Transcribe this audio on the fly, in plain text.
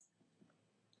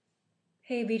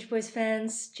Hey Beach Boys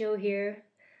fans, Joe here.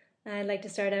 I'd like to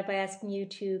start out by asking you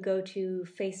to go to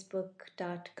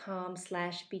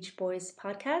facebook.com/Beach Boys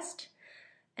podcast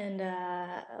and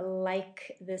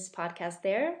like this podcast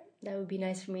there. That would be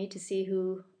nice for me to see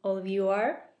who all of you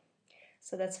are.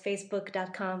 So that's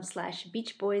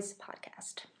facebook.com/Beach Boys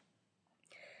podcast.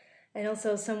 And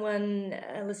also a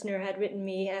listener had written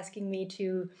me asking me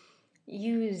to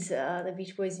use the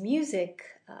Beach Boys music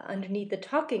underneath the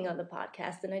talking on the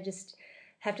podcast, and I just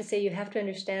have to say, you have to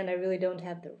understand, I really don't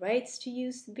have the rights to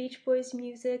use the Beach Boys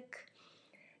music,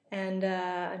 and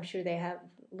I'm sure they have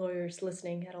lawyers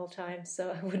listening at all times, so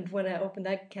I wouldn't want to open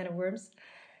that can of worms.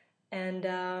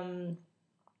 And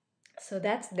so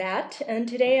that's that. And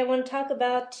today I want to talk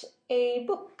about a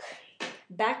book,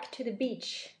 Back to the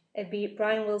Beach, a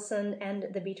Brian Wilson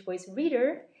and the Beach Boys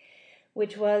reader,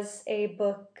 which was a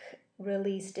book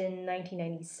released in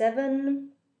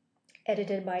 1997,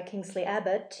 edited by Kingsley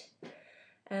Abbott.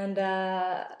 And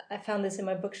I found this in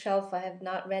my bookshelf. I have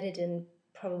not read it in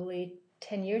probably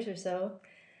 10 years or so.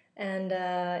 And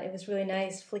it was really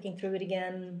nice flicking through it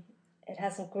again. It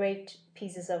has some great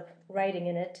pieces of writing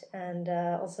in it, and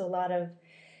also a lot of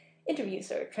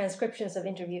interviews or transcriptions of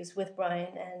interviews with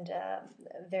Brian and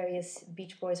various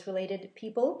Beach Boys related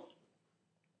people.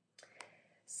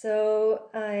 So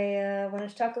I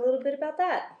wanted to talk a little bit about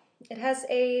that. It has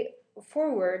a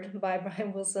foreword by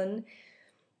Brian Wilson,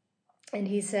 and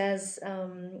he says,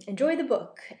 enjoy the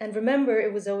book, and remember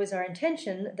it was always our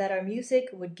intention that our music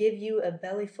would give you a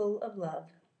bellyful of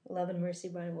love. Love and mercy,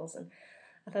 Brian Wilson.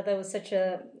 I thought that was such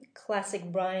a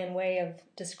classic Brian way of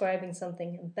describing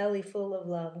something, a bellyful of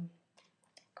love.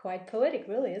 Quite poetic,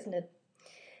 really, isn't it?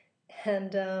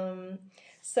 And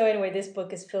so anyway, this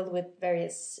book is filled with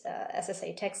various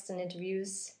SSA texts and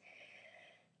interviews.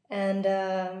 And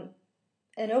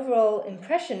an overall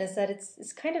impression is that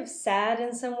it's kind of sad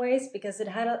in some ways, because it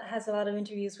has a lot of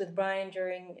interviews with Brian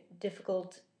during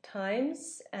difficult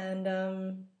times, and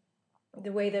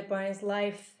the way that Brian's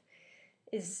life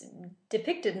is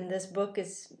depicted in this book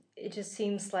it just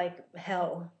seems like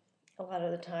hell a lot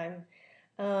of the time.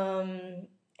 And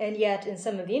yet in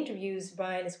some of the interviews,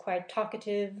 Brian is quite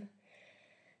talkative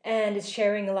and is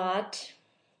sharing a lot.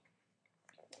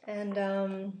 And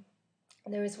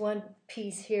there is one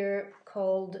piece here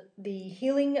called The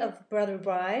Healing of Brother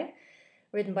Bry,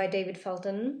 written by David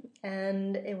Felton,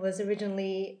 and it was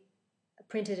originally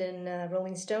printed in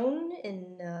Rolling Stone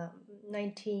in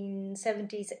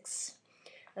 1976.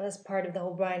 And that's part of the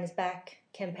whole Brian is Back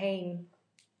campaign.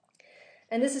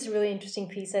 And this is a really interesting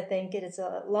piece, I think. It is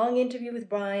a long interview with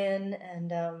Brian,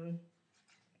 and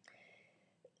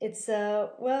it's,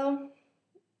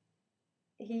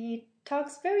 he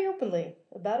talks very openly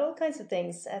about all kinds of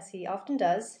things, as he often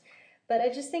does, but I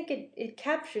just think it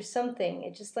captures something.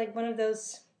 It's just like one of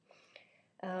those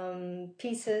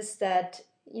pieces that,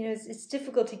 it's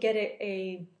difficult to get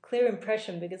a clear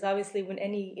impression, because obviously when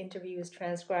any interview is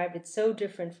transcribed, it's so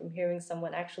different from hearing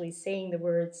someone actually saying the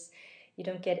words. You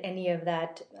don't get any of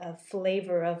that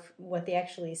flavor of what they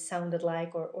actually sounded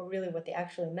like, or really what they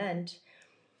actually meant.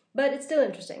 But it's still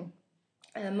interesting.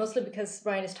 Mostly because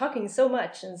Brian is talking so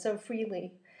much and so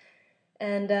freely.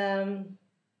 And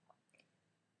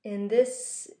in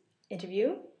this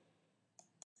interview,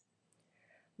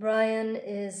 Brian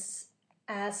is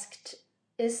asked,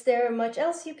 is there much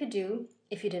else you could do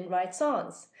if you didn't write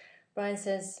songs? Brian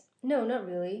says, no, not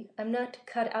really. I'm not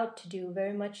cut out to do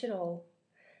very much at all.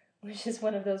 Which is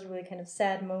one of those really kind of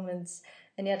sad moments.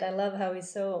 And yet I love how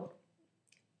he's so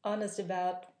honest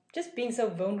about just being so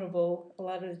vulnerable a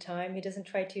lot of the time. He doesn't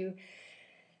try to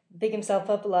big himself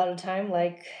up a lot of the time,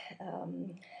 like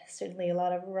certainly a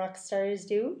lot of rock stars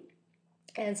do.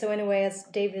 And so anyway, as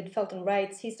David Felton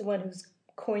writes, he's the one who's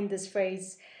coined this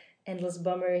phrase, endless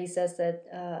bummer. He says that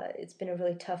it's been a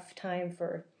really tough time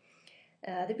for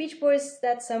the Beach Boys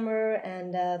that summer,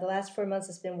 and the last 4 months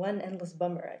has been one endless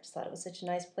bummer. I just thought it was such a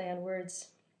nice play on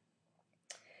words.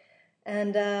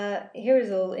 And here is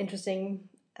a little interesting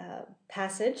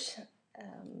passage,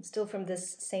 still from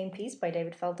this same piece by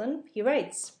David Felton. He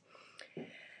writes,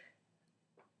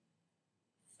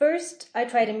 first, I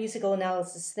tried a musical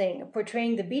analysis thing,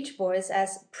 portraying the Beach Boys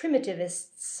as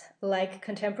primitivists, like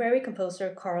contemporary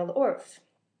composer Carl Orff.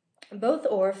 Both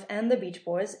Orff and the Beach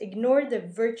Boys ignored the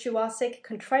virtuosic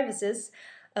contrivances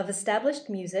of established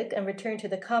music and returned to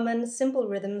the common, simple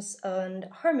rhythms and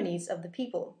harmonies of the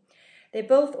people. They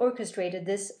both orchestrated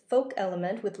this folk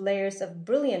element with layers of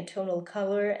brilliant tonal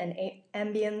color and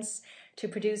ambience to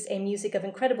produce a music of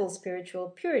incredible spiritual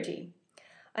purity.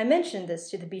 I mentioned this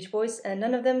to the Beach Boys, and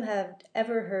none of them had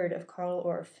ever heard of Carl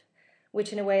Orff,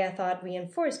 which in a way I thought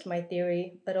reinforced my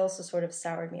theory, but also sort of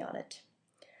soured me on it.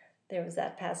 there was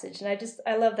that passage. And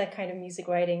I love that kind of music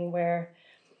writing where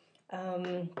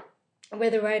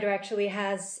the writer actually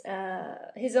has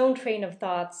his own train of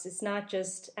thoughts. It's not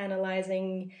just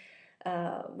analyzing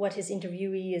what his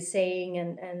interviewee is saying,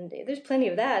 and there's plenty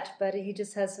of that, but he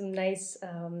just has some nice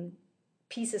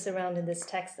pieces around in this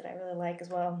text that I really like as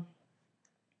well.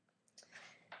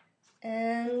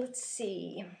 And let's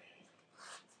see.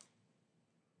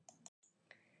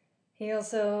 He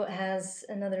also has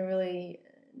another really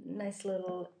nice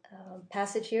little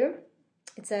passage here.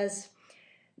 It says,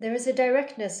 "There is a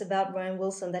directness about Brian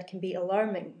Wilson that can be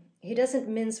alarming. He doesn't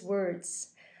mince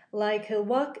words. Like, he'll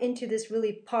walk into this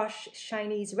really posh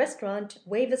Chinese restaurant,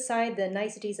 wave aside the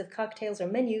niceties of cocktails or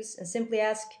menus, and simply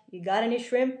ask, 'You got any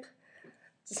shrimp?'"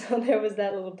 So there was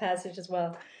that little passage as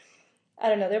well. I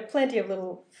don't know, there are plenty of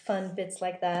little fun bits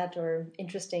like that, or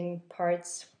interesting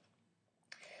parts.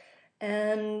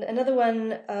 And another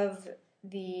one of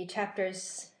the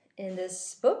chapters in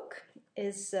this book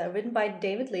is written by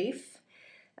David Leaf,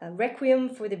 Requiem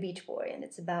for the Beach Boy, and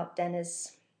it's about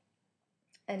Dennis.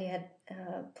 And he had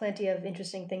plenty of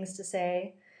interesting things to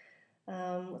say.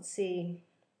 Let's see.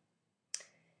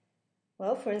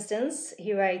 Well, for instance,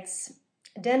 he writes,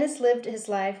 "Dennis lived his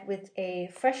life with a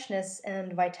freshness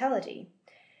and vitality.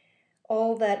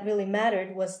 All that really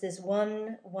mattered was this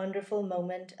one wonderful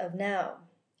moment of now.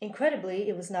 Incredibly,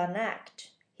 it was not an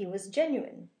act. He was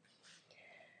genuine."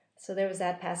 So there was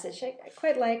that passage. I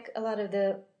quite like a lot of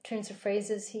the turns of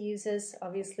phrases he uses.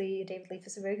 Obviously, David Leaf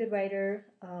is a very good writer.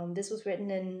 This was written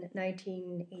in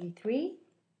 1983.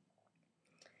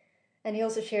 And he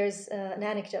also shares an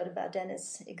anecdote about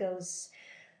Dennis. It goes,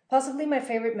 "Possibly my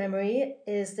favorite memory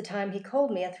is the time he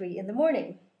called me at 3 in the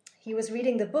morning. He was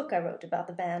reading the book I wrote about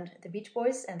the band, the Beach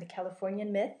Boys and the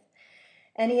Californian Myth,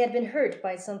 and he had been hurt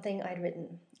by something I'd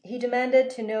written. He demanded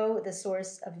to know the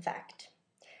source of a fact.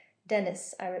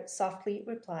 'Dennis,' I softly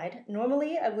replied,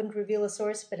 'normally I wouldn't reveal a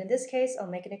source, but in this case I'll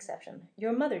make an exception.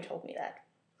 Your mother told me that.'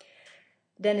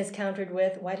 Dennis countered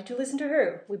with, 'Why did you listen to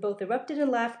her?' We both erupted in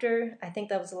laughter. I think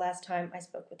that was the last time I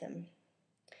spoke with him."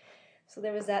 So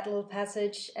there was that little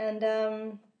passage,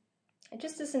 and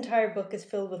just this entire book is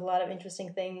filled with a lot of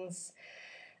interesting things.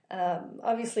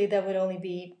 Obviously, that would only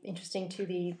be interesting to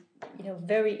the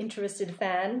very interested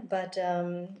fan, but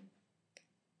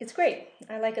it's great.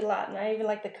 I like it a lot, and I even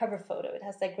like the cover photo. It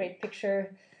has that great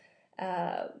picture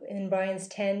in Brian's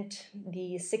tent,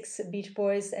 the 6 Beach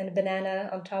Boys and a banana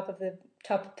on top of the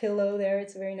top pillow there.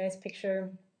 It's a very nice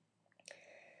picture.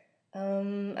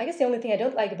 I guess the only thing I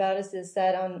don't like about it is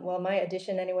that on my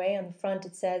edition anyway, on the front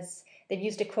it says they've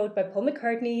used a quote by Paul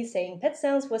McCartney saying, "Pet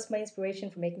Sounds was my inspiration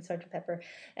for making Sgt. Pepper."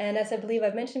 And as I believe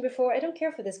I've mentioned before, I don't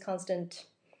care for this constant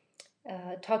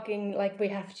talking like we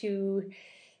have to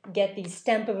get the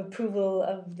stamp of approval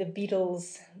of the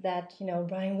Beatles that,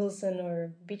 Brian Wilson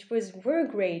or Beach Boys were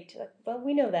great. Well,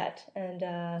 we know that. And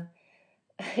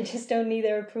I just don't need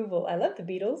their approval. I love the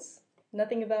Beatles.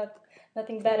 Nothing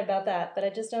bad about that. But I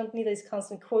just don't need these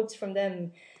constant quotes from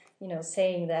them,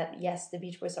 saying that, yes, the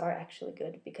Beach Boys are actually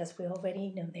good, because we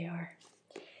already know they are.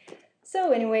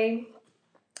 So anyway,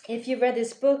 if you've read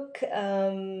this book,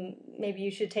 maybe you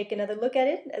should take another look at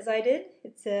it, as I did.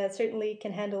 It certainly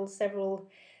can handle several,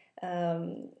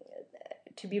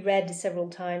 to be read several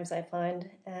times, I find.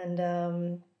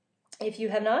 And if you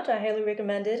have not, I highly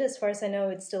recommend it. As far as I know,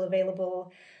 it's still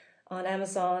available on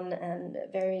Amazon and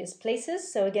various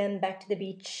places. So again, Back to the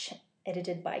Beach,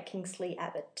 edited by Kingsley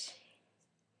Abbott.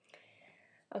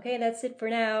 Okay, that's it for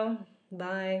now.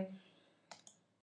 Bye.